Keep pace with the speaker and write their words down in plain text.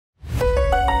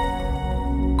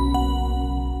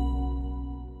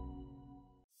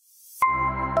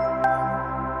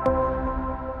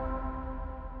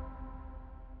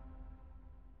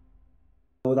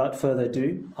Without further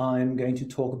ado, I'm going to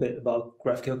talk a bit about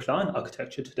GraphQL client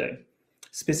architecture today,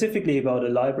 specifically about a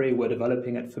library we're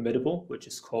developing at Formidable, which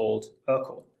is called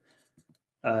urql.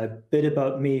 A bit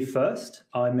about me first.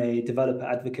 I'm a developer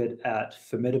advocate at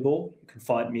Formidable. You can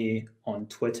find me on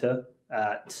Twitter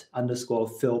at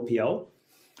 _PhilPL.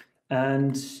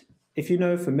 And if you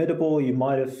know Formidable, you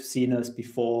might have seen us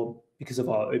before because of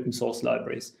our open source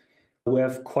libraries. We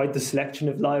have quite the selection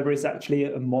of libraries actually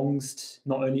amongst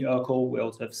not only urql, we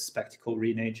also have Spectacle,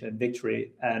 Renature, and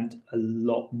Victory, and a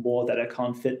lot more that I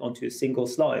can't fit onto a single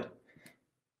slide.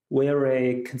 We're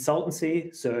a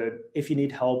consultancy, so if you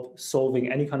need help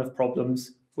solving any kind of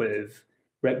problems with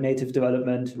React Native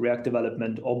development, React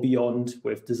development, or beyond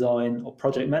with design or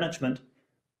project management,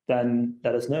 then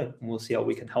let us know and we'll see how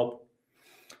we can help.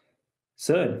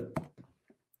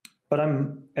 But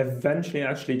I'm eventually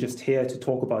actually just here to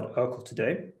talk about urql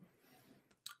today.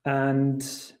 And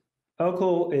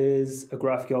urql is a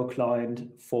GraphQL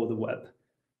client for the web.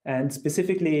 And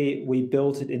specifically, we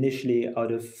built it initially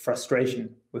out of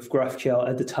frustration with GraphQL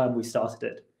at the time we started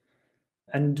it.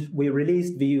 And we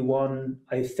released V1,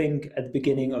 I think, at the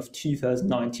beginning of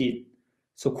 2019,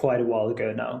 so quite a while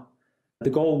ago now. The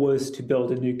goal was to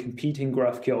build a new competing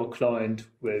GraphQL client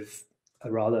with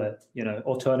a rather,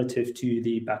 alternative to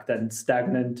the back then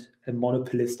stagnant and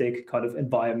monopolistic kind of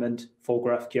environment for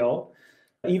GraphQL.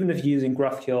 Even if you're using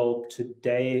GraphQL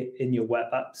today in your web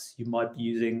apps, you might be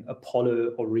using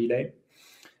Apollo or Relay.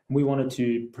 We wanted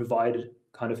to provide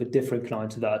kind of a different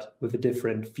client to that with a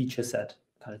different feature set,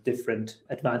 kind of different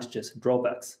advantages and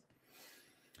drawbacks.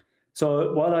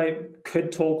 So while I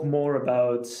could talk more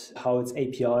about how its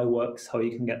API works, how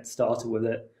you can get started with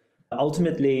it,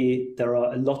 ultimately, there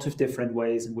are a lot of different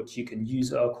ways in which you can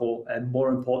use urql, and more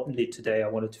importantly today, I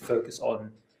wanted to focus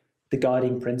on the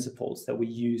guiding principles that we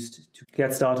used to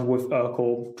get started with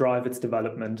urql, drive its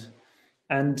development.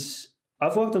 And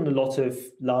I've worked on a lot of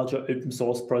larger open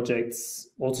source projects,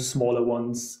 also smaller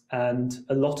ones, and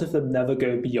a lot of them never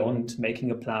go beyond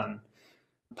making a plan,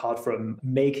 apart from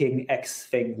making X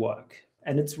thing work.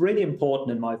 And it's really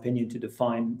important, in my opinion, to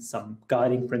define some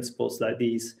guiding principles like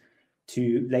these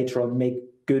to later on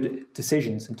make good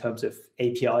decisions in terms of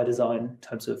API design, in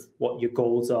terms of what your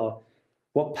goals are,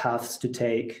 what paths to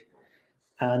take.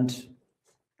 And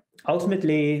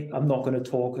ultimately, I'm not going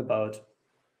to talk about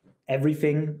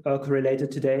everything urql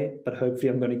related today, but hopefully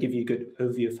I'm going to give you a good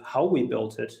overview of how we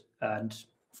built it. And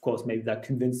of course, maybe that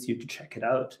convinced you to check it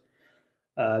out.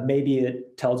 Maybe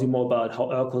it tells you more about how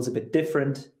urql is a bit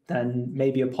different than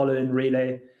maybe Apollo and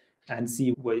Relay, and see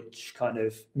which kind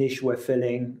of niche we're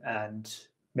filling. And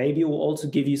maybe it will also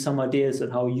give you some ideas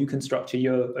on how you can structure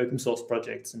your open source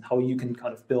projects and how you can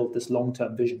kind of build this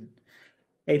long-term vision.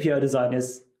 API design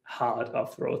is hard,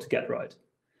 after all, to get right.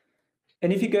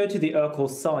 And if you go to the urql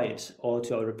site or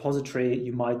to our repository,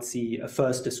 you might see a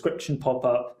first description pop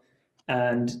up.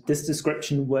 And this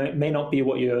description may not be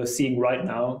what you're seeing right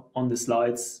now on the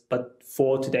slides, but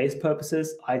for today's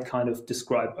purposes, I'd kind of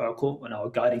describe urql and our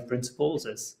guiding principles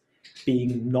as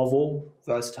being novel,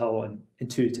 versatile, and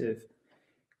intuitive.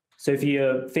 So if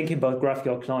you're thinking about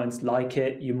GraphQL clients like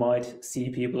it, you might see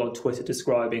people on Twitter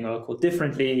describing urql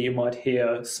differently. You might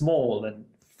hear small and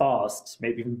fast,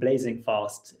 maybe even blazing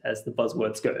fast as the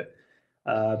buzzwords go.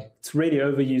 It's really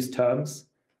overused terms.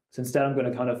 So instead, I'm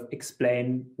going to kind of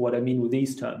explain what I mean with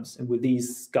these terms and with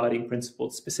these guiding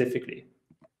principles specifically.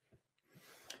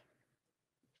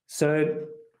 So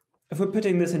if we're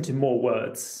putting this into more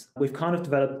words, we've kind of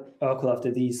developed urql after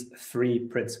these three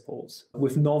principles.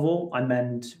 With novel, I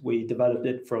meant we developed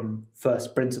it from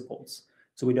first principles.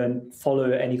 So we don't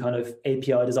follow any kind of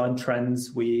API design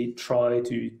trends. We try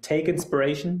to take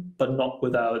inspiration, but not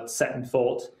without second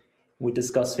thought. We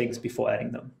discuss things before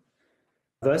adding them.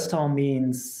 Versatile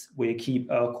means we keep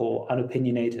urql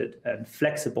unopinionated and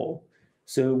flexible.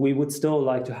 So we would still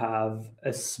like to have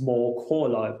a small core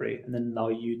library and then allow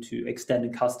you to extend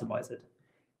and customize it.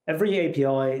 Every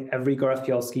API, every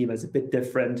GraphQL schema is a bit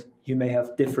different. You may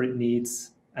have different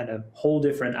needs and a whole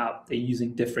different app they're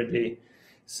using differently.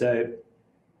 So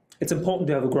it's important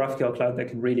to have a GraphQL client that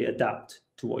can really adapt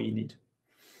to what you need.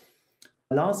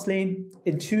 Lastly,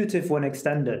 intuitive when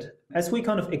extended. As we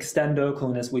kind of extend urql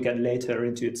and as we get later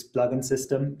into its plugin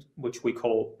system, which we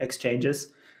call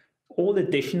exchanges, all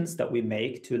additions that we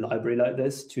make to a library like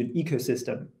this, to an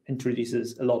ecosystem,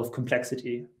 introduces a lot of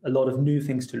complexity, a lot of new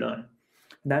things to learn.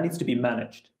 And that needs to be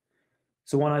managed.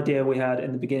 So one idea we had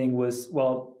in the beginning was,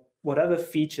 well, whatever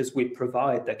features we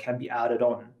provide that can be added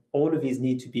on, all of these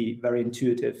need to be very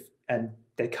intuitive and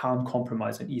they can't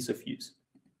compromise on ease of use.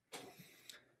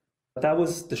 That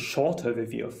was the short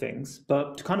overview of things,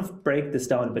 but to kind of break this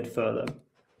down a bit further,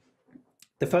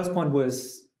 The first point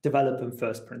was develop in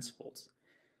first principles.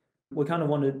 We kind of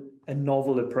wanted a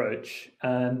novel approach,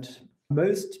 and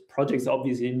most projects are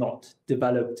obviously not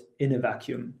developed in a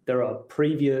vacuum. There are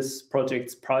previous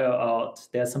projects, prior art,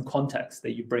 there's some context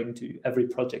that you bring to every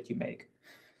project you make.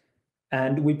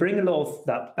 And we bring a lot of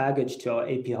that baggage to our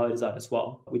API design as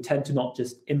well. We tend to not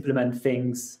just implement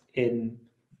things in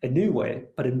a new way,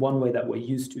 but in one way that we're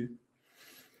used to.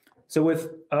 So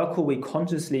with urql, we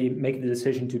consciously make the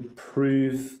decision to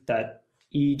prove that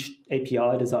each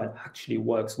API design actually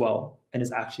works well and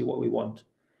is actually what we want.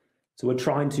 So we're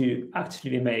trying to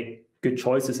actively make good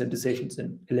choices and decisions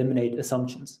and eliminate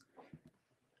assumptions.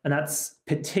 And that's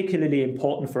particularly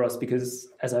important for us because,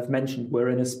 as I've mentioned, we're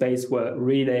in a space where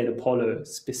Relay and Apollo,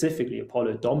 specifically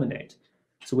Apollo, dominate.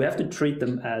 So we have to treat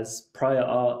them as prior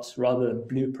art rather than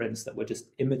blueprints that we're just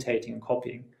imitating and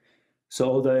copying. So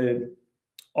although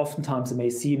oftentimes it may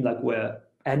seem like we're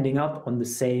ending up on the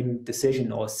same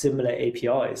decision or similar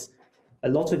APIs, a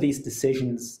lot of these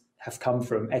decisions have come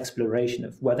from exploration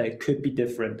of whether it could be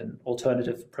different and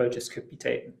alternative approaches could be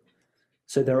taken.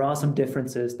 So there are some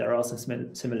differences, there are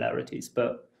some similarities,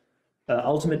 but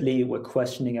ultimately we're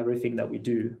questioning everything that we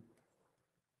do.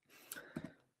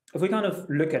 If we kind of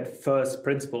look at first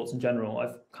principles in general,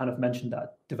 I've kind of mentioned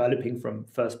that developing from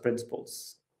first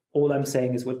principles. All I'm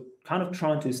saying is we're kind of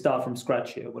trying to start from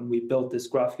scratch here. When we built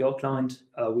this GraphQL client,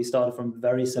 we started from a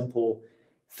very simple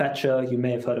fetcher. You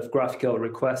may have heard of GraphQL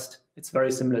request. It's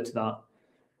very similar to that.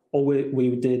 All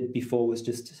we did before was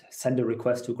just send a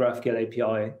request to a GraphQL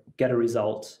API, get a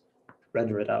result,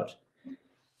 render it out.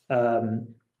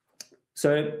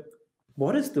 So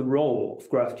what is the role of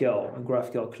GraphQL and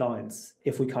GraphQL clients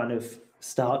if we kind of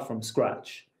start from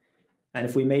scratch? And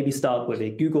if we maybe start with a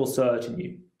Google search and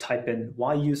you type in,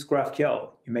 why use GraphQL?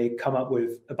 You may come up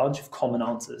with a bunch of common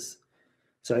answers.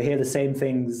 So I hear the same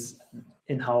things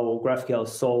in how GraphQL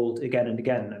is sold again and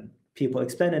again, and people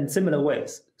explain it in similar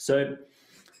ways. So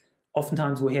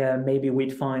oftentimes we hear, maybe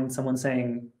we'd find someone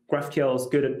saying, GraphQL is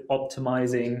good at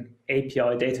optimizing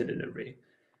API data delivery.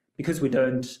 Because we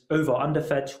don't over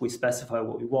underfetch, we specify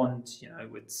what we want.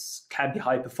 It can be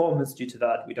high performance due to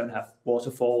that. We don't have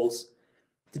waterfalls.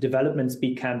 The development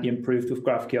speed can be improved with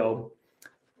GraphQL.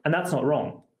 And that's not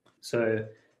wrong. So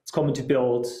it's common to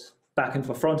build backend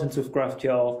for frontends with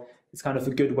GraphQL. It's kind of a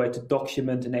good way to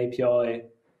document an API.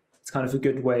 It's kind of a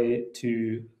good way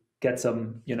to get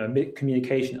some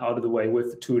communication out of the way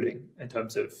with the tooling in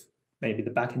terms of maybe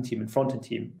the backend team and frontend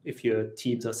team, if your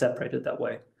teams are separated that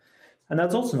way. And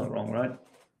that's also not wrong, right?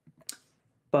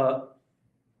 But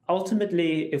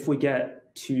ultimately, if we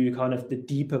get to kind of the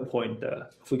deeper point there,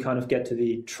 if we kind of get to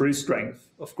the true strength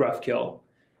of GraphQL,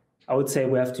 I would say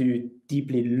we have to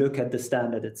deeply look at the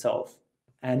standard itself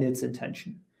and its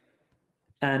intention.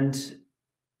 And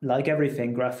like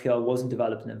everything, GraphQL wasn't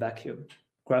developed in a vacuum.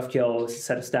 GraphQL is a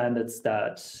set of standards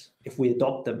that, if we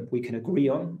adopt them, we can agree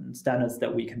on, and standards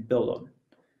that we can build on.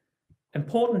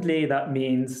 Importantly, that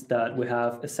means that we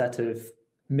have a set of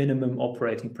minimum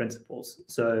operating principles.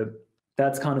 So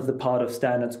that's kind of the part of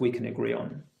standards we can agree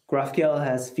on. GraphQL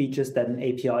has features that an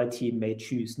API team may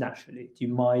choose naturally. You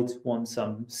might want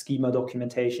some schema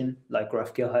documentation, like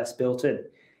GraphQL has built in.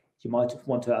 You might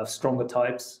want to have stronger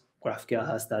types. GraphQL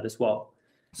has that as well.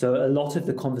 So a lot of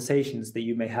the conversations that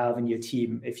you may have in your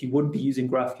team, if you wouldn't be using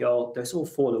GraphQL, those all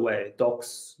fall away.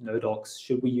 Docs, no docs,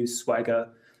 should we use Swagger?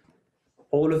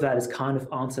 All of that is kind of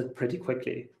answered pretty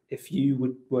quickly. If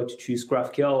you were to choose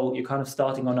GraphQL, you're kind of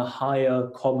starting on a higher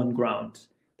common ground.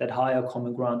 That higher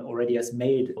common ground already has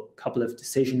made a couple of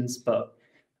decisions, but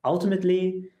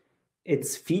ultimately,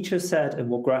 its feature set and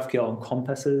what GraphQL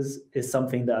encompasses is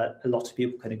something that a lot of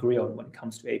people can agree on when it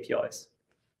comes to APIs.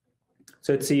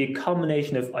 So it's a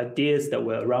combination of ideas that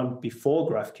were around before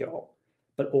GraphQL,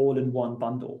 but all in one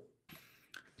bundle.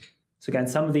 So again,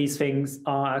 some of these things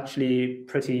are actually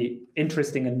pretty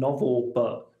interesting and novel,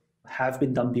 but have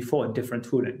been done before in different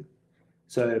tooling.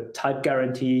 So type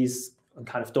guarantees and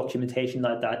kind of documentation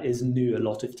like that is new. A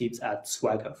lot of teams add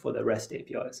Swagger for their REST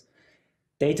APIs.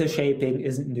 Data shaping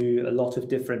isn't new. A lot of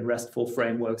different RESTful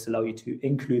frameworks allow you to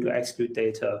include or exclude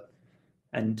data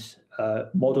and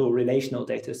model relational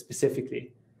data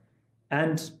specifically.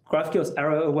 And GraphQL is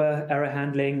error-aware, error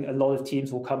handling. A lot of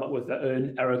teams will come up with their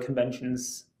own error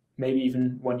conventions. Maybe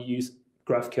even when you use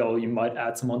GraphQL, you might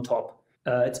add some on top.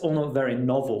 It's all not very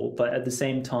novel, but at the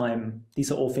same time,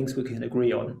 these are all things we can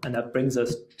agree on. And that brings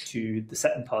us to the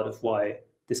second part of why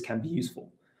this can be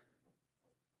useful.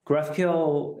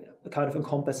 GraphQL kind of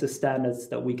encompasses standards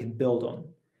that we can build on.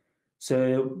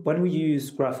 So when we use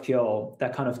GraphQL,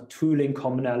 that kind of tooling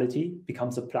commonality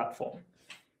becomes a platform.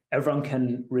 everyone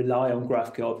can rely on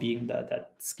GraphQL being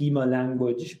that schema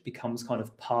language becomes kind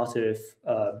of part of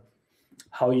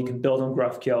how you can build on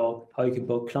GraphQL, how you can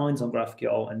build clients on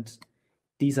GraphQL. And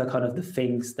these are kind of the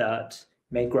things that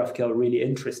make GraphQL really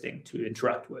interesting to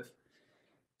interact with.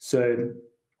 So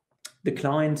the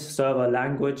client server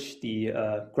language, the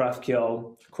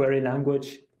GraphQL query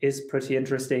language, is pretty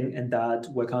interesting in that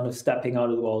we're kind of stepping out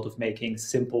of the world of making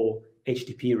simple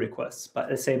HTTP requests, but at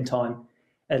the same time,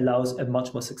 it allows a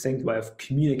much more succinct way of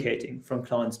communicating from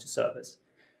clients to servers.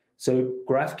 So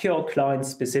GraphQL clients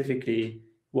specifically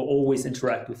will always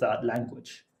interact with that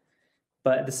language.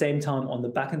 But at the same time, on the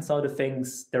backend side of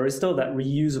things, there is still that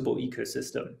reusable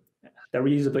ecosystem. The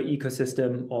reusable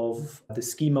ecosystem of the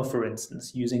schema, for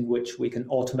instance, using which we can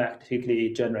automatically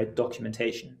generate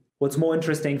documentation. What's more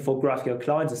interesting for GraphQL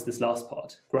clients is this last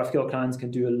part. GraphQL clients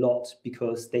can do a lot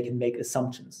because they can make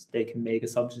assumptions. They can make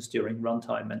assumptions during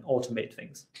runtime and automate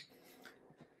things.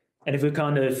 And if we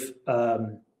kind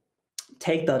of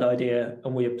take that idea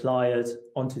and we apply it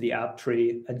onto the app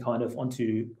tree and kind of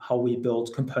onto how we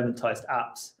build componentized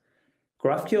apps,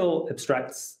 GraphQL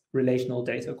abstracts relational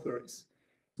data queries.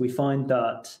 We find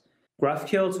that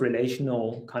GraphQL's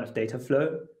relational kind of data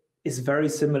flow is very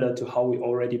similar to how we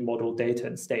already model data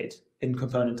and state in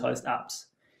componentized apps.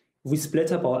 If we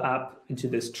split up our app into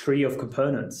this tree of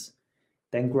components,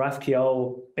 then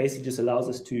GraphQL basically just allows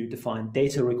us to define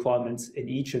data requirements in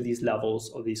each of these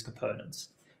levels of these components.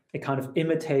 It kind of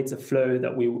imitates a flow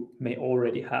that we may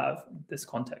already have in this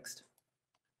context.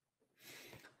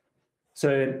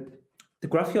 So the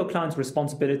GraphQL client's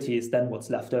responsibility is then what's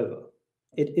left over.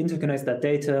 It interconnects that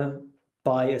data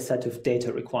by a set of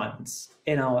data requirements.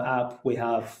 In our app, we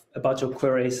have a bunch of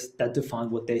queries that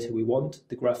define what data we want.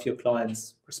 The GraphQL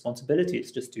client's responsibility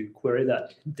is just to query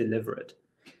that and deliver it.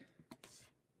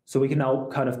 So we can now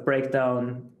kind of break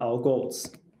down our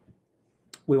goals.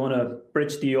 We want to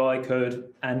bridge the UI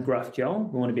code and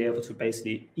GraphQL. We want to be able to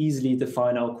basically easily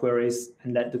define our queries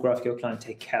and let the GraphQL client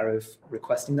take care of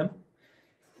requesting them.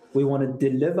 We want to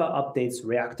deliver updates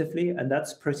reactively, and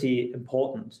that's pretty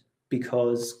important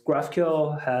because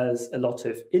GraphQL has a lot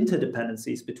of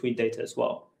interdependencies between data as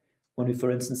well. When we,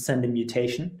 for instance, send a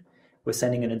mutation, we're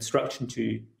sending an instruction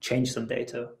to change some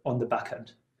data on the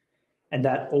backend. And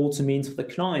that also means for the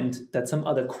client that some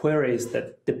other queries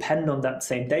that depend on that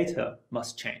same data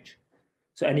must change.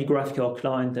 So any GraphQL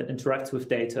client that interacts with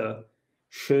data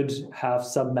should have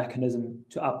some mechanism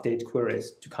to update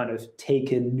queries to kind of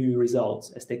take in new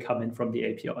results as they come in from the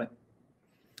API.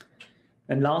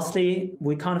 And lastly,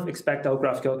 we kind of expect our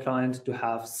GraphQL client to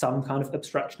have some kind of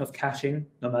abstraction of caching,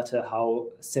 no matter how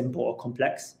simple or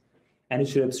complex. And it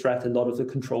should abstract a lot of the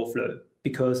control flow,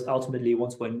 because ultimately,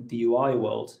 once we're in the UI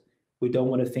world, we don't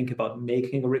want to think about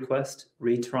making a request,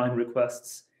 retrying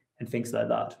requests, and things like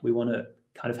that. We want to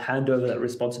kind of hand over that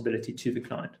responsibility to the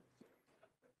client.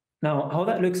 Now, how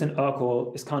that looks in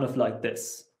urql is kind of like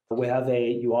this. We have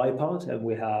a UI part and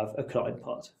we have a client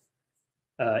part.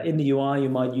 In the UI, you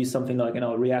might use something like in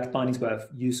our React bindings where have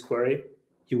use query.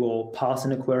 You will pass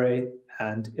in a query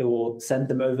and it will send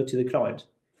them over to the client.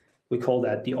 We call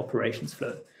that the operations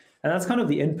flow. And that's kind of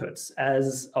the inputs.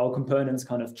 As our components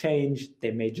kind of change,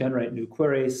 they may generate new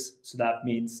queries. So that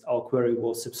means our query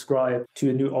will subscribe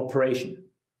to a new operation.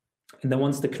 And then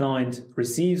once the client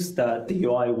receives that, the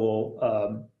UI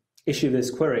will issue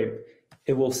this query.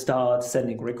 It will start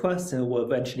sending requests and it will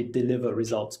eventually deliver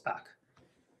results back.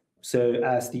 So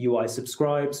as the UI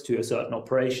subscribes to a certain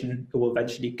operation, it will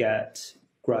eventually get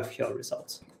GraphQL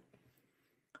results.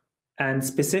 And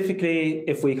specifically,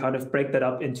 if we kind of break that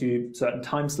up into certain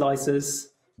time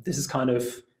slices, this is kind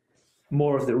of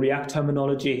more of the React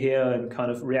terminology here and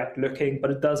kind of React looking, but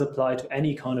it does apply to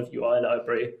any kind of UI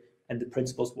library, and the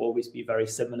principles will always be very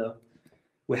similar.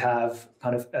 We have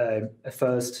kind of a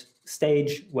first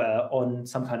stage where on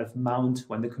some kind of mount,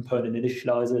 when the component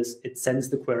initializes, it sends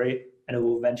the query and it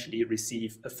will eventually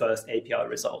receive a first API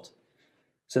result.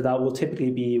 So that will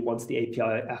typically be once the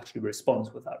API actually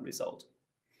responds with that result.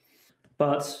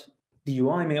 But the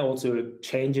UI may also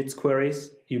change its queries.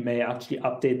 You may actually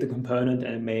update the component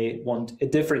and it may want a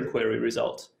different query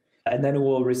result. And then it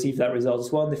will receive that result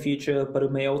as well in the future, but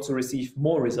it may also receive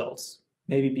more results,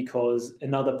 maybe because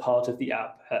another part of the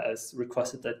app has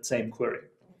requested that same query.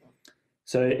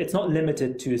 So it's not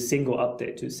limited to a single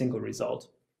update, to a single result.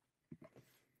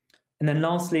 And then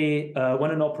lastly,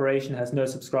 when an operation has no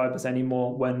subscribers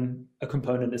anymore, when a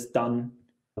component is done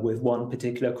with one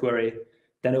particular query,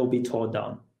 then it will be torn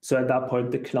down. So at that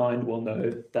point, the client will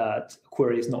know that a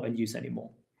query is not in use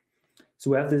anymore. So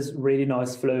we have this really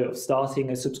nice flow of starting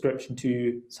a subscription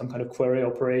to some kind of query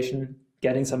operation,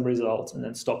 getting some results, and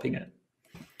then stopping it.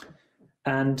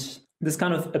 And this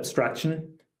kind of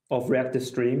abstraction of reactive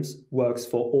streams works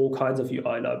for all kinds of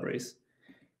UI libraries.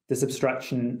 This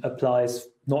abstraction applies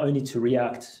not only to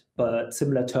React, but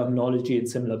similar terminology and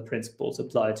similar principles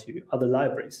apply to other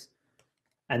libraries.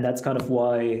 And that's kind of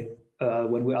why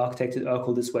when we architected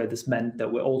urql this way, this meant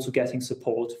that we're also getting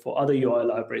support for other UI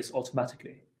libraries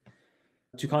automatically.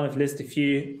 To kind of list a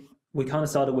few, we kind of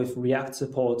started with React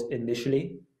support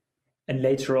initially, and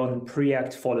later on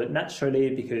Preact followed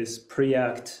naturally because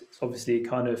Preact is obviously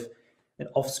kind of an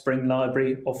offspring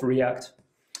library of React.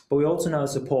 But we also now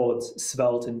support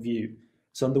Svelte and Vue.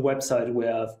 So on the website, we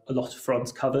have a lot of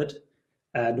fronts covered.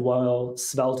 And while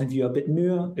Svelte and Vue are a bit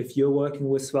newer, if you're working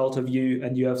with Svelte or Vue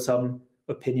and you have some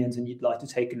opinions and you'd like to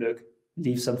take a look,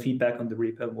 leave some feedback on the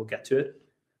repo and we'll get to it.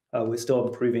 We're still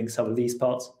improving some of these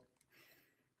parts.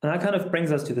 And that kind of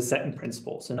brings us to the second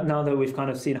principle. So now that we've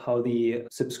kind of seen how the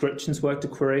subscriptions work to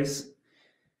queries,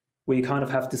 we kind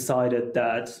of have decided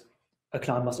that a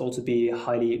client must also be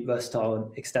highly versatile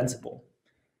and extensible.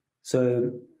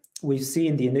 So we've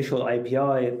seen the initial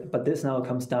API, but this now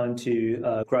comes down to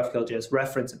GraphQL.js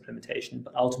reference implementation.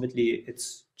 But ultimately,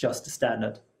 it's just a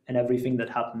standard, and everything that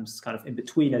happens kind of in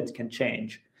between it can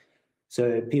change.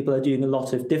 So people are doing a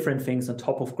lot of different things on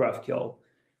top of GraphQL.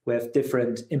 We have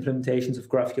different implementations of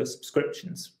GraphQL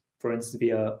subscriptions. For instance,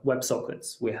 via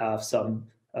WebSockets, we have some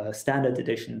standard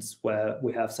editions where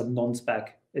we have some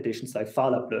non-spec editions like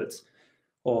file uploads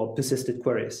or persisted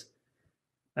queries.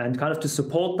 And kind of to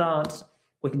support that,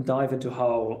 we can dive into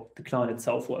how the client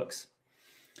itself works.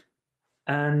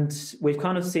 And we've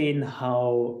kind of seen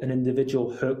how an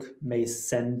individual hook may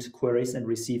send queries and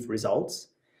receive results.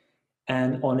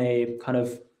 And on a kind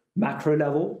of macro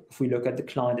level, if we look at the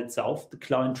client itself, the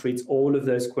client treats all of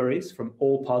those queries from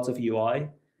all parts of UI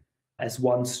as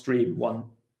one stream, one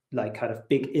like kind of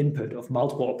big input of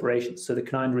multiple operations. So the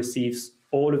client receives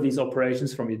all of these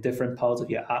operations from your different parts of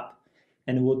your app,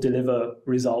 and it will deliver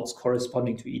results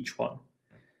corresponding to each one.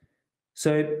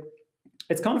 So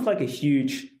it's kind of like a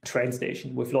huge train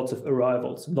station with lots of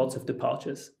arrivals, lots of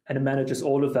departures, and it manages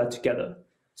all of that together.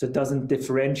 So it doesn't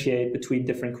differentiate between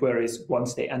different queries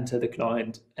once they enter the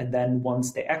client, and then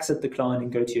once they exit the client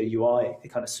and go to your UI, it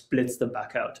kind of splits them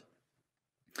back out.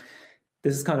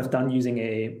 This is kind of done using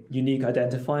a unique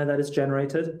identifier that is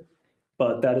generated,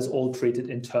 but that is all treated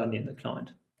internally in the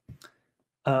client.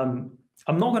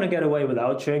 I'm not going to get away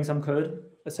without showing some code.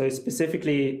 So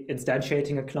specifically,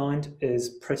 instantiating a client is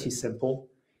pretty simple.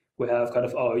 We have kind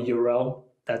of our URL,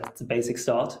 that's the basic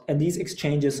start. And these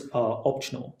exchanges are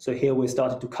optional. So here we're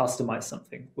starting to customize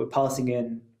something. We're passing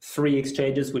in 3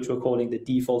 exchanges, which we're calling the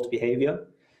default behavior.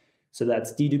 So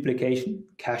that's deduplication,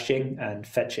 caching, and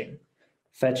fetching.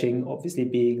 Fetching obviously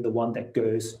being the one that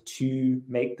goes to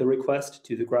make the request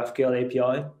to the GraphQL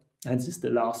API, hence is the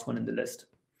last one in the list.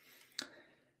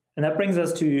 And that brings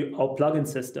us to our plugin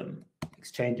system,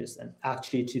 exchanges, and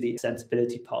actually to the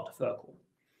extensibility part of urql.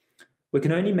 We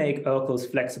can only make urql as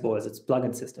flexible as its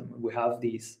plugin system. We have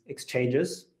these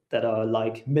exchanges that are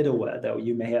like middleware that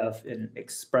you may have in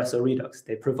Express or Redux.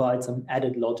 They provide some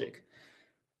added logic.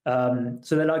 So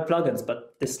they're like plugins,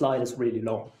 but this slide is really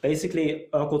long. Basically,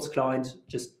 urql's client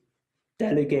just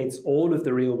delegates all of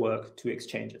the real work to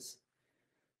exchanges.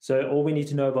 So all we need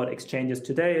to know about exchanges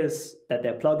today is that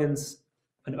they're plugins,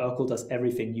 and urql does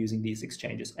everything using these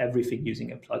exchanges, everything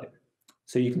using a plugin.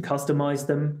 So you can customize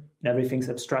them, and everything's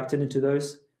abstracted into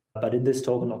those. But in this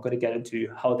talk, I'm not going to get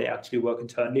into how they actually work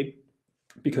internally,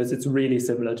 because it's really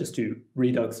similar just to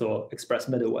Redux or Express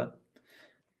middleware.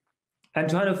 And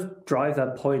to kind of drive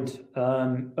that point,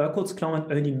 urql's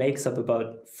client only makes up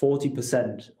about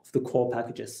 40% of the core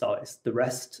package's size. The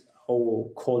rest are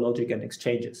all core logic and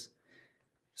exchanges.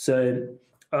 So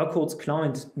urql's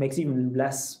client makes even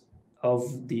less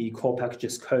of the core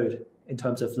package's code in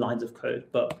terms of lines of code,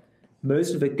 but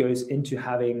most of it goes into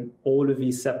having all of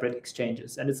these separate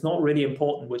exchanges. And it's not really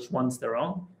important which ones there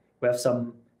are. We have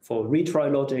some for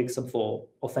retry logic, some for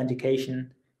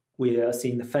authentication. We are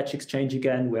seeing the fetch exchange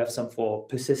again. We have some for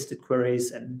persisted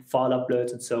queries and file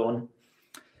uploads and so on.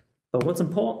 But what's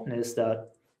important is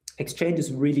that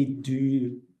exchanges really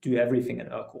do everything in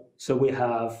urql. So we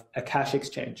have a cache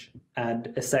exchange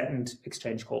and a second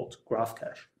exchange called graph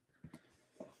cache.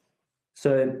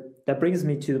 So that brings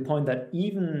me to the point that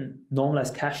even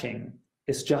normalized caching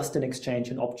is just an exchange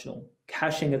and optional.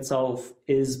 Caching itself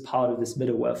is part of this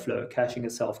middleware flow. Caching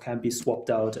itself can be swapped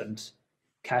out, and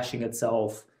caching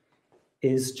itself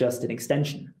is just an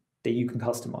extension that you can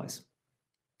customize.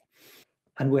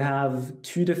 And we have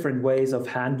 2 different ways of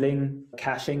handling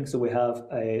caching. So we have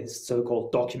a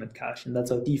so-called document cache, and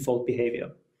that's our default behavior.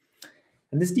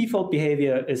 And this default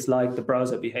behavior is like the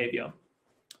browser behavior.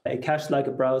 A cache, like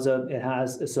a browser, it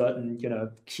has a certain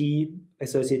key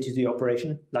associated to the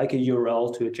operation, like a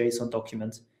URL to a JSON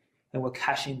document, and we're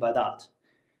caching by that.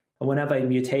 And whenever a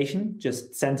mutation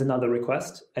just sends another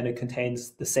request and it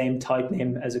contains the same type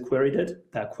name as a query did,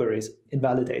 that query is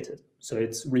invalidated, so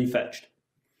it's refetched.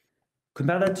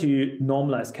 Compare that to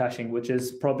normalized caching, which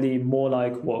is probably more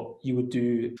like what you would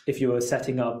do if you were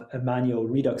setting up a manual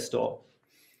Redux store.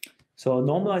 So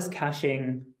normalized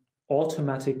caching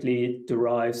automatically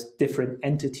derives different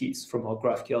entities from our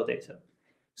GraphQL data.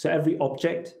 So every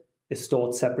object is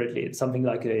stored separately. It's something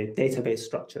like a database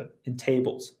structure in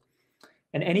tables.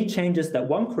 And any changes that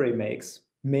one query makes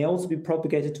may also be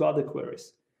propagated to other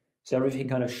queries. So everything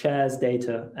kind of shares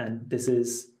data, and this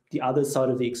is the other side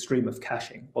of the extreme of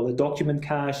caching. While the document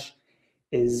cache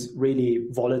is really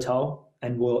volatile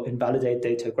and will invalidate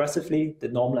data aggressively, the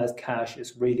normalized cache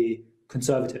is really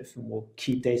conservative and will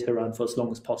keep data around for as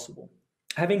long as possible.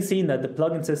 Having seen that the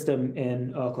plugin system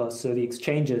in urql, so the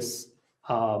exchanges,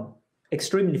 are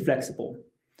extremely flexible,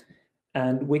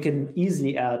 and we can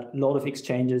easily add a lot of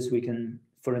exchanges. We can,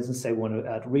 for instance, say we want to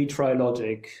add retry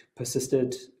logic,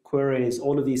 persisted queries,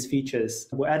 all of these features.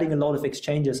 We're adding a lot of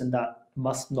exchanges, and that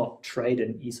must not trade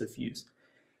in ease of use.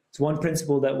 So one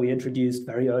principle that we introduced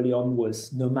very early on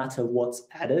was no matter what's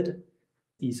added,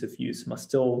 ease of use must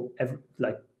still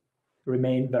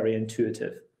remain very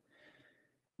intuitive.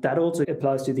 That also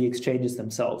applies to the exchanges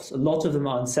themselves. A lot of them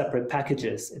are in separate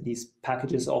packages, and these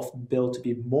packages are often built to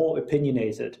be more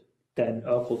opinionated than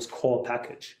urql's core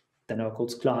package, than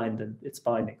urql's client and its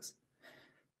bindings.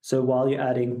 So while you're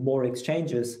adding more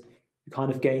exchanges, you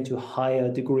kind of gain to a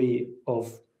higher degree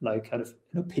of kind of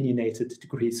an opinionated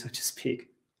degree, so to speak.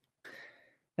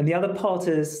 And the other part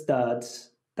is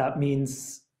that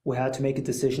means we had to make a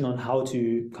decision on how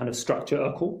to kind of structure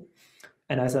urql.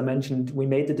 And as I mentioned, we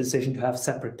made the decision to have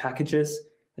separate packages,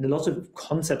 and a lot of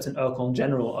concepts in urql in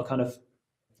general are kind of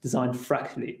designed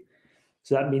fractally.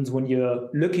 So that means when you're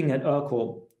looking at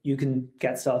urql, you can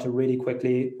get started really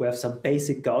quickly. We have some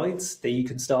basic guides that you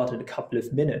can start in a couple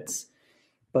of minutes.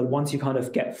 But once you kind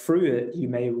of get through it, you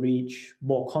may reach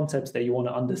more concepts that you want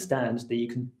to understand that you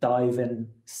can dive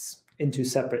into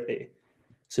separately.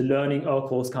 So learning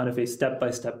urql is kind of a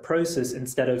step-by-step process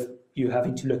instead of you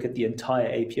having to look at the entire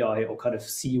API or kind of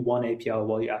see one API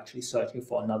while you're actually searching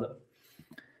for another.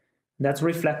 And that's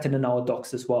reflected in our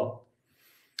docs as well.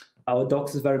 Our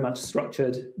docs is very much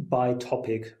structured by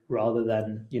topic rather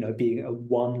than being a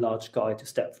one large guide to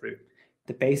step through.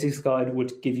 The basics guide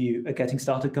would give you a getting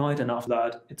started guide, and after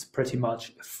that, it's pretty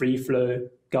much a free flow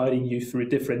guiding you through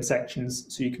different sections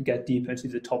so you can get deeper into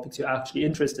the topics you're actually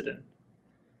interested in.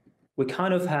 We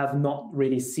kind of have not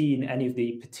really seen any of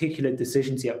the particular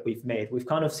decisions yet we've made. We've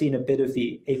kind of seen a bit of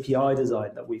the API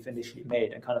design that we've initially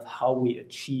made and kind of how we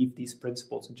achieve these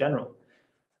principles in general.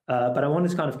 But I wanted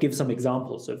to kind of give some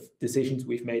examples of decisions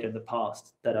we've made in the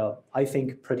past that are, I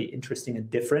think, pretty interesting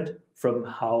and different from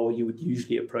how you would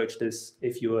usually approach this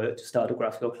if you were to start a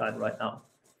GraphQL client right now.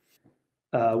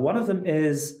 One of them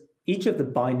is each of the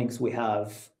bindings we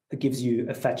have gives you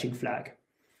a fetching flag.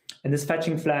 And this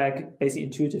fetching flag basically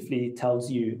intuitively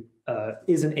tells you,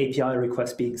 is an API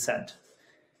request being sent?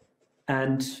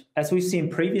 And as we've seen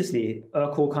previously,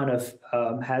 urql kind of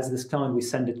has this client, we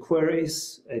send it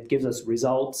queries, it gives us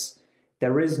results.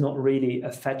 There is not really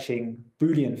a fetching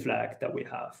Boolean flag that we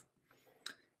have.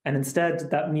 And instead,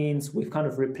 that means we've kind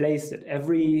of replaced it.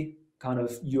 Every kind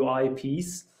of UI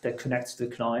piece that connects to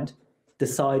the client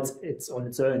decides it's on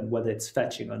its own whether it's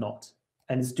fetching or not.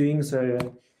 And it's doing so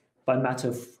by matter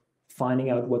of finding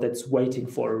out whether it's waiting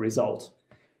for a result.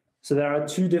 So there are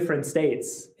two different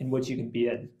states in which you can be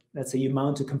in. Let's say you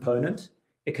mount a component.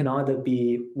 It can either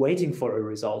be waiting for a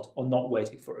result or not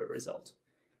waiting for a result.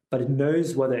 But it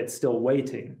knows whether it's still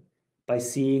waiting by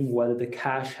seeing whether the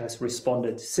cache has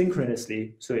responded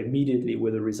synchronously, so immediately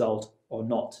with a result or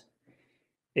not.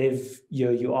 If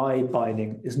your UI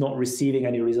binding is not receiving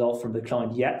any result from the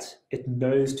client yet, it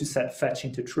knows to set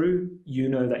fetching to true. You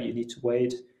know that you need to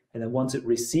wait. And then once it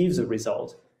receives a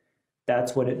result,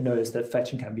 that's when it knows that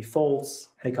fetching can be false,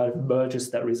 and it kind of merges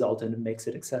that result and it makes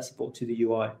it accessible to the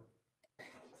UI.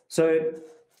 So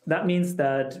that means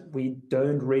that we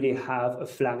don't really have a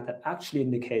flag that actually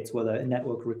indicates whether a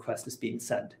network request is being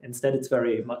sent. Instead, it's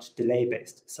very much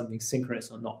delay-based, something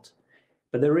synchronous or not.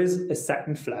 But there is a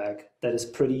second flag that is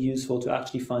pretty useful to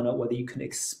actually find out whether you can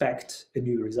expect a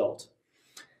new result.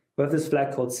 We have this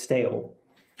flag called stale.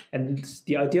 And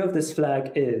the idea of this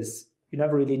flag is you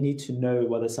never really need to know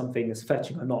whether something is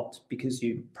fetching or not, because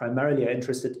you primarily are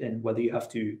interested in whether you have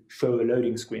to show a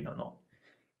loading screen or not.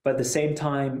 But at the same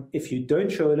time, if you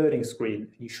don't show a loading screen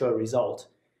and you show a result,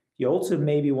 you also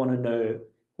maybe want to know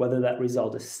whether that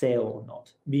result is stale or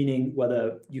not, meaning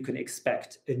whether you can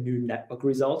expect a new network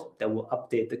result that will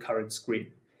update the current screen.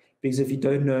 Because if you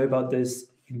don't know about this,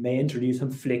 you may introduce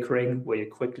some flickering where you're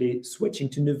quickly switching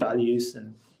to new values,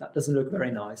 and that doesn't look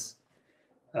very nice.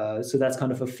 So that's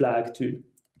kind of a flag to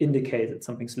indicate that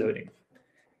something's loading.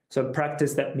 So in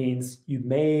practice, that means you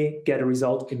may get a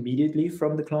result immediately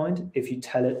from the client if you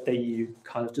tell it that you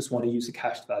kind of just want to use a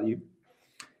cached value.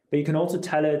 But you can also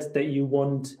tell it that you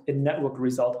want a network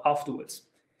result afterwards.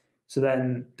 So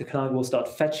then the client will start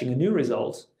fetching a new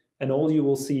result, and all you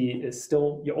will see is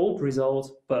still your old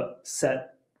result, but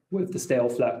set with the stale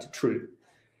flag to true.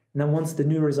 And then once the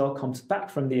new result comes back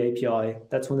from the API,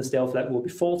 that's when the stale flag will be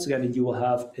false again, and you will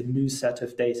have a new set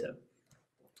of data.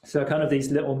 So kind of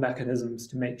these little mechanisms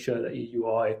to make sure that your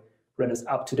UI renders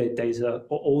up-to-date data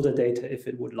or older data if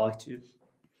it would like to.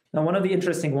 Now, one of the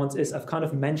interesting ones is I've kind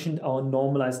of mentioned our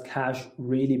normalized cache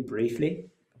really briefly,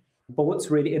 but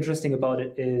what's really interesting about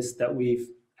it is that we've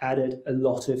added a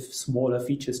lot of smaller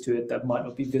features to it that might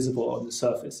not be visible on the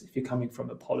surface if you're coming from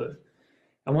Apollo.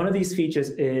 And one of these features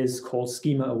is called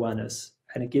schema awareness,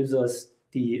 and it gives us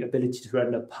the ability to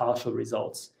render partial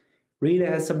results. Relay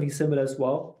has something similar as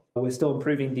well. We're still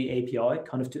improving the API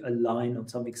kind of to align on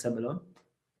something similar.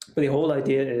 But the whole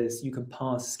idea is you can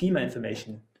pass schema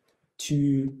information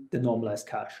to the normalized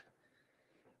cache.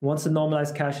 Once the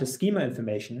normalized cache has schema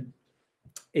information,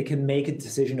 it can make a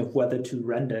decision of whether to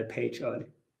render a page early.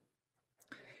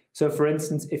 So for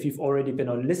instance, if you've already been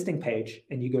on a listing page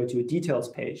and you go to a details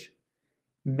page,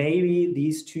 maybe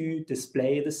these two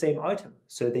display the same item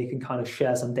so they can kind of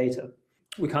share some data.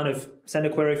 We kind of send a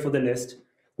query for the list.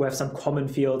 We have some common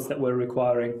fields that we're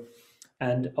requiring,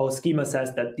 and our schema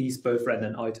says that these both render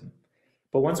an item.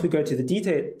 But once we go to the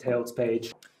details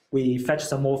page, we fetch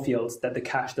some more fields that the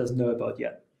cache doesn't know about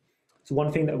yet. So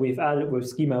one thing that we've added with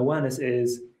schema awareness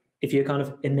is if you're kind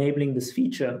of enabling this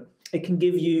feature, it can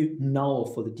give you null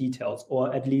for the details,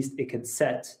 or at least it can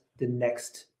set the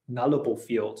next nullable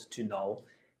field to null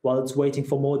while it's waiting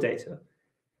for more data.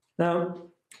 Now,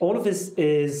 all of this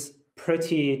is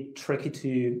pretty tricky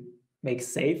to make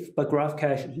safe, but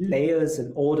GraphCache layers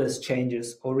and orders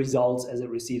changes or results as it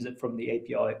receives it from the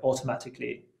API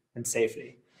automatically and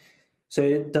safely. So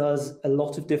it does a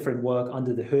lot of different work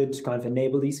under the hood to kind of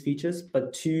enable these features,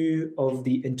 but two of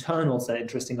the internals that are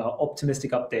interesting are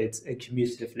optimistic updates and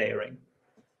commutative layering.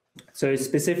 So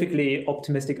specifically,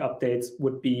 optimistic updates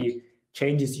would be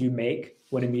changes you make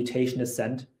when a mutation is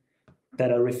sent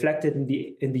that are reflected in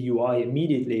the UI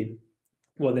immediately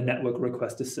while the network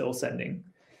request is still sending.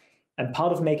 And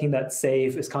part of making that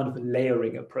safe is kind of a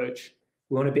layering approach.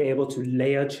 We want to be able to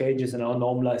layer changes in our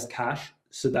normalized cache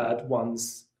so that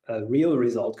once a real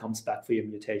result comes back for your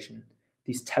mutation,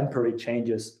 these temporary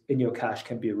changes in your cache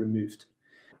can be removed.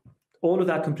 All of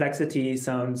that complexity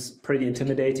sounds pretty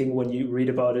intimidating when you read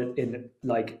about it in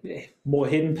like more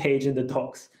hidden page in the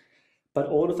docs. But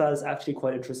all of that is actually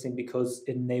quite interesting because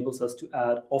it enables us to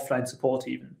add offline support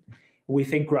even. We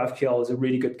think GraphQL is a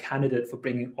really good candidate for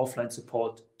bringing offline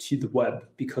support to the web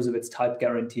because of its type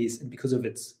guarantees and because of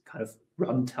its kind of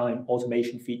runtime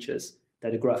automation features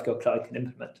that a GraphQL client can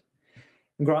implement.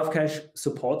 And GraphCache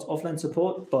supports offline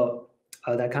support, but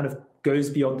that kind of goes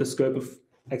beyond the scope of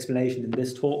explanation in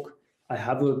this talk. I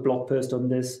have a blog post on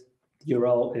this. The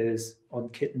URL is on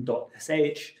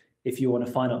kitten.sh if you want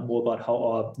to find out more about how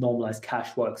our normalized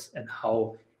cache works and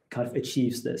how it kind of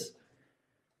achieves this.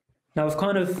 Now, I've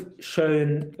kind of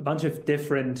shown a bunch of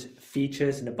different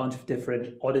features and a bunch of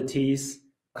different oddities.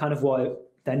 Kind of what I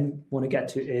then want to get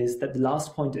to is that the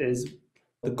last point is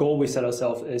the goal we set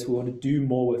ourselves is we want to do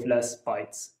more with less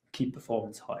bytes, keep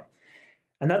performance high.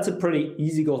 And that's a pretty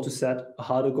easy goal to set, a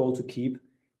harder goal to keep.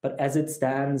 But as it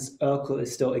stands, urql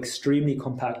is still extremely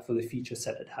compact for the feature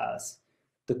set it has.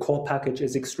 The core package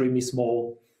is extremely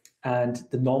small, and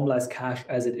the normalized cache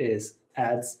as it is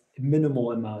adds a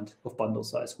minimal amount of bundle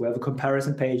size. We have a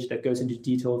comparison page that goes into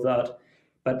detail of that,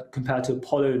 but compared to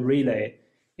Apollo and Relay,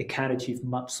 it can achieve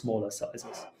much smaller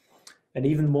sizes. And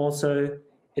even more so,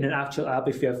 in an actual app,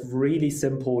 if you have really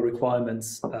simple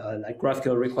requirements, like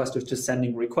GraphQL request with just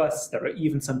sending requests, there are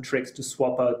even some tricks to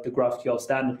swap out the GraphQL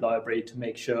standard library to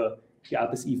make sure the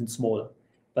app is even smaller.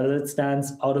 But as it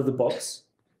stands out of the box,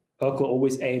 urql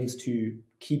always aims to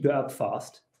keep your app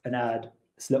fast and add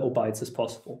as little bytes as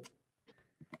possible.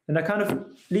 And that kind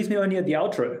of leaves me only at the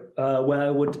outro, where I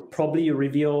would probably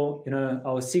reveal,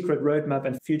 our secret roadmap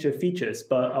and future features,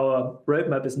 but our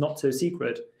roadmap is not so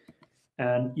secret.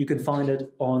 And you can find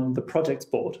it on the projects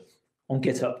board on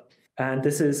GitHub. And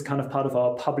this is kind of part of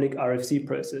our public RFC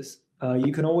process.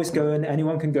 You can always go in,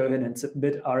 anyone can go in and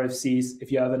submit RFCs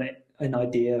if you have an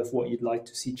idea of what you'd like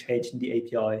to see changed in the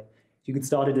API, you can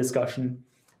start a discussion.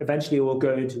 Eventually, it will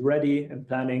go into ready and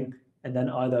planning, and then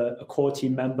either a core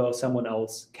team member or someone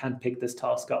else can pick this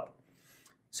task up.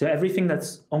 So everything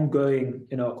that's ongoing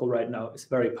in urql right now is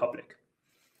very public.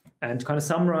 And to kind of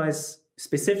summarize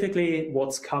specifically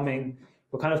what's coming,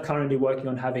 we're kind of currently working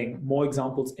on having more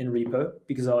examples in repo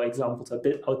because our examples are a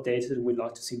bit outdated and we'd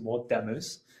like to see more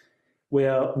demos.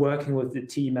 We're working with the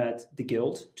team at the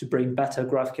Guild to bring better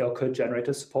GraphQL code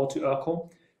generator support to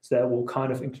urql. So that will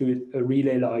kind of include a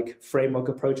relay-like framework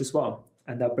approach as well.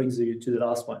 And that brings you to the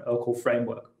last one, urql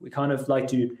framework. We kind of like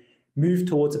to move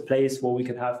towards a place where we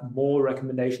can have more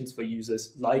recommendations for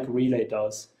users like Relay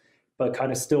does, but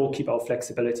kind of still keep our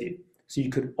flexibility. So you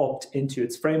could opt into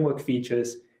its framework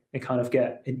features and kind of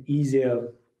get an easier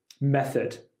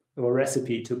method or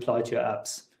recipe to apply to your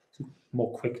apps to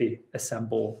more quickly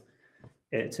assemble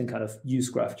it and kind of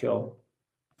use GraphQL.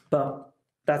 But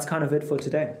that's kind of it for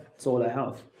today. That's all I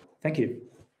have. Thank you.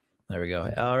 There we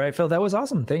go. All right, Phil, that was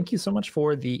awesome. Thank you so much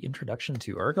for the introduction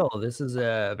to urql. This is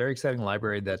a very exciting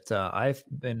library that I've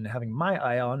been having my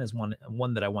eye on as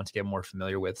one that I want to get more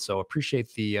familiar with. So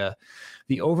appreciate the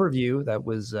overview. That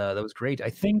was great. I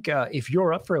think if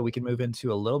you're up for it, we can move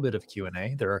into a little bit of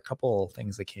Q&A. There are a couple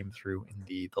things that came through in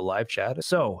the live chat.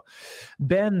 So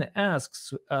Ben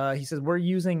asks, he says, we're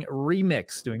using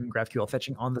Remix doing GraphQL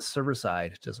fetching on the server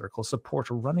side. Does urql support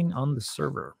running on the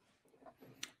server?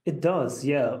 It does,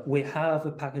 yeah. We have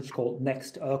a package called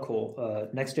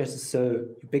Next.urql. Next.js is so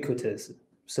ubiquitous,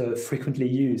 so frequently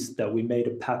used that we made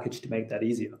a package to make that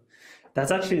easier. That's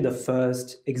actually the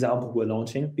first example we're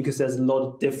launching because there's a lot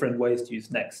of different ways to use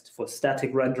Next for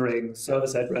static rendering,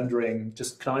 server-side rendering,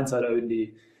 just client-side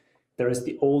only. There is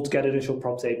the old get initial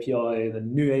props API, the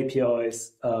new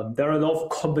APIs. There are a lot of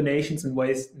combinations and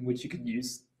ways in which you can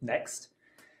use Next.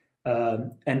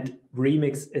 And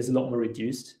Remix is a lot more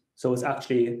reduced. So it's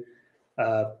actually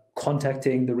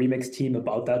contacting the Remix team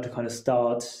about that to kind of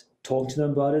start talking to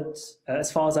them about it.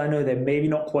 As far as I know, they're maybe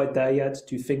not quite there yet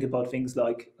to think about things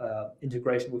like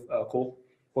integration with urql.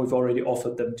 We've already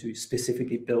offered them to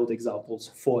specifically build examples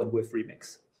for and with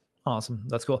Remix. Awesome.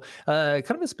 That's cool.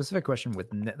 Kind of a specific question with,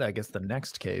 I guess, the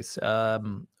next case.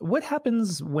 What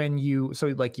happens when you'll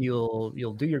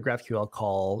do your GraphQL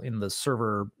call in the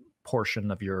server portion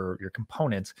of your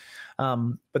component,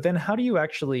 but then how do you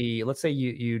actually, let's say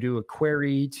you do a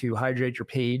query to hydrate your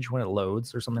page when it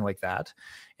loads or something like that,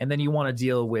 and then you want to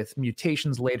deal with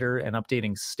mutations later and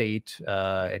updating state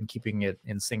and keeping it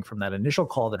in sync from that initial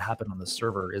call that happened on the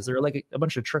server. Is there like a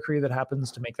bunch of trickery that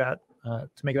happens to make that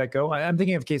go? I'm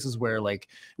thinking of cases where, like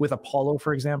with Apollo,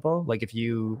 for example, like if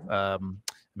you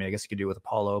I mean, I guess you could do it with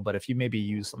Apollo, but if you maybe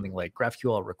use something like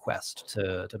GraphQL request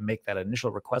to make that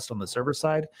initial request on the server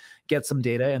side, get some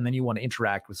data, and then you want to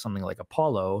interact with something like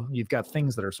Apollo, you've got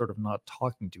things that are sort of not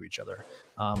talking to each other.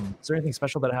 Is there anything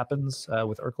special that happens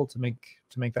with urql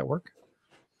to make that work?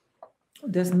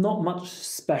 There's not much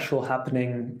special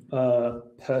happening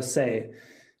per se.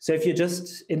 So if you're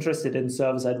just interested in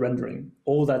server-side rendering,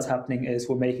 all that's happening is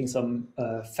we're making some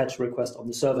fetch request on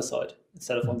the server side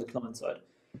instead of on the client side.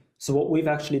 So what we've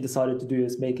actually decided to do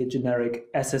is make a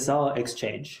generic SSR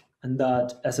exchange, and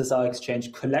that SSR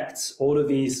exchange collects all of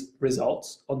these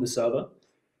results on the server.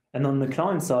 And on the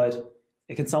client side,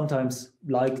 it can sometimes,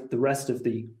 like the rest of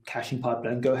the caching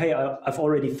pipeline, go, hey, I've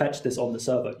already fetched this on the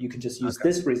server. You can just use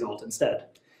this result instead.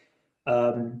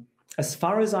 As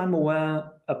far as I'm aware,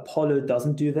 Apollo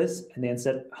doesn't do this, and they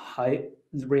instead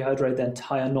rehydrate the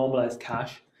entire normalized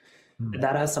cache. And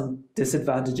that has some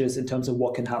disadvantages in terms of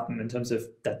what can happen in terms of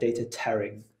that data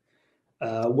tearing.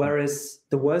 Whereas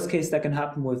the worst case that can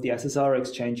happen with the SSR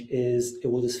exchange is it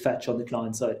will just fetch on the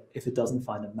client side if it doesn't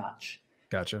find a match.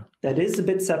 Gotcha. That is a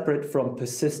bit separate from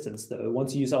persistence, though.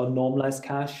 Once you use our normalized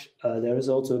cache, there is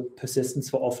also persistence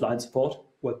for offline support,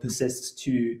 where it persists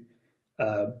to,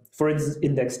 for instance,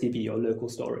 IndexedDB or local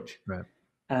storage. Right.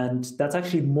 And that's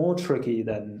actually more tricky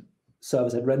than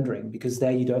server-side rendering, because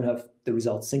there you don't have the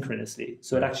results synchronously.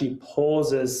 So it actually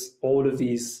pauses all of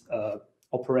these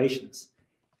operations,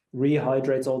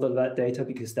 rehydrates all of that data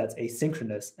because that's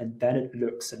asynchronous, and then it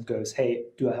looks and goes, hey,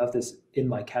 do I have this in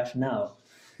my cache now?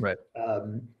 Right.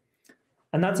 And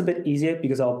that's a bit easier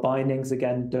because our bindings,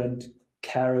 again, don't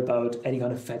care about any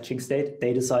kind of fetching state.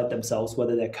 They decide themselves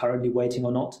whether they're currently waiting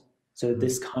or not. So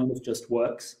this kind of just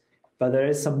works. But there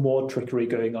is some more trickery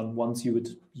going on once you would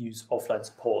use offline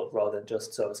support rather than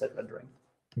just server-side rendering.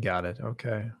 Got it.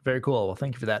 Okay. Very cool. Well,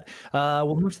 thank you for that.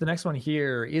 We'll move to the next one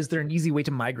here. Is there an easy way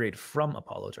to migrate from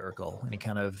Apollo to urql? Any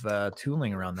kind of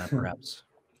tooling around that, perhaps?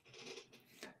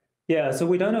 Yeah, so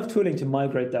we don't have tooling to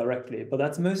migrate directly, but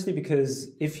that's mostly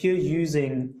because if you're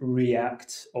using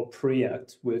React or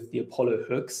Preact with the Apollo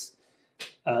hooks,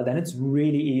 then it's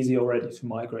really easy already to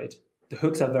migrate. The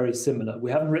hooks are very similar.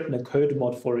 We haven't written a code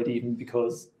mod for it even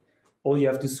because all you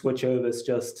have to switch over is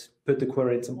just put the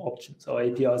query in some options. Our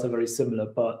APIs are very similar,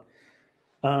 but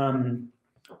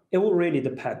it will really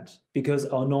depend because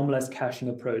our normalized caching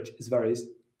approach is very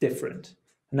different.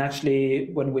 And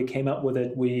actually, when we came up with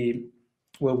it, we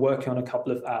were working on a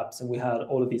couple of apps and we had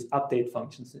all of these update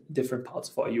functions in different parts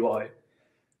of our UI.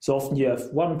 So often you have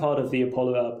one part of the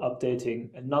Apollo app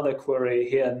updating another query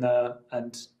here and there.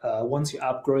 And once your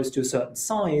app grows to a certain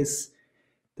size,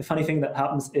 the funny thing that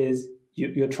happens is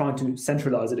you're trying to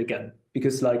centralize it again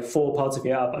because like 4 parts of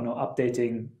your app are now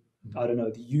updating, I don't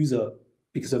know, the user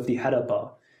because of the header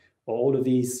bar, or all of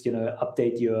these,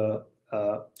 update your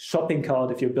shopping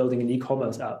cart if you're building an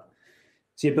e-commerce app.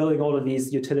 So you're building all of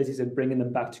these utilities and bringing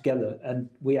them back together. And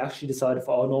we actually decided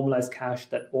for our normalized cache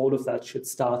that all of that should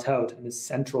start out in a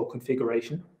central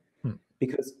configuration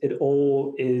because it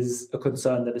all is a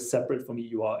concern that is separate from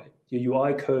your UI. Your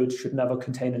UI code should never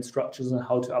contain instructions on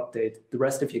how to update the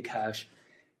rest of your cache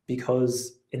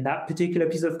because in that particular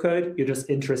piece of code, you're just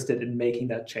interested in making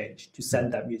that change to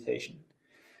send that mutation.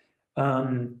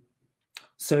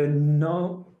 So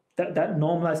no, that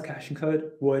normalized caching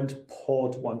code won't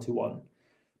port one-to-one.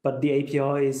 But the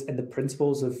APIs and the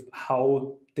principles of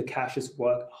how the caches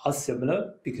work are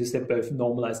similar because they're both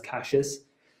normalized caches.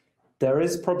 There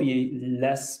is probably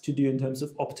less to do in terms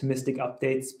of optimistic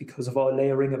updates because of our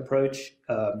layering approach.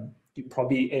 You're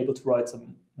probably able to write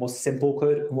some more simple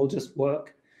code and will just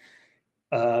work.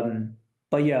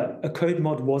 But yeah, a code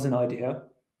mod was an idea,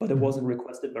 but it wasn't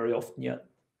requested very often yet.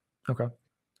 Okay.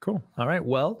 Cool. All right.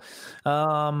 Well,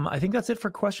 I think that's it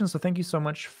for questions. So thank you so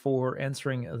much for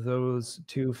answering those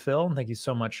two, Phil. And thank you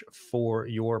so much for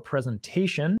your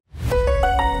presentation.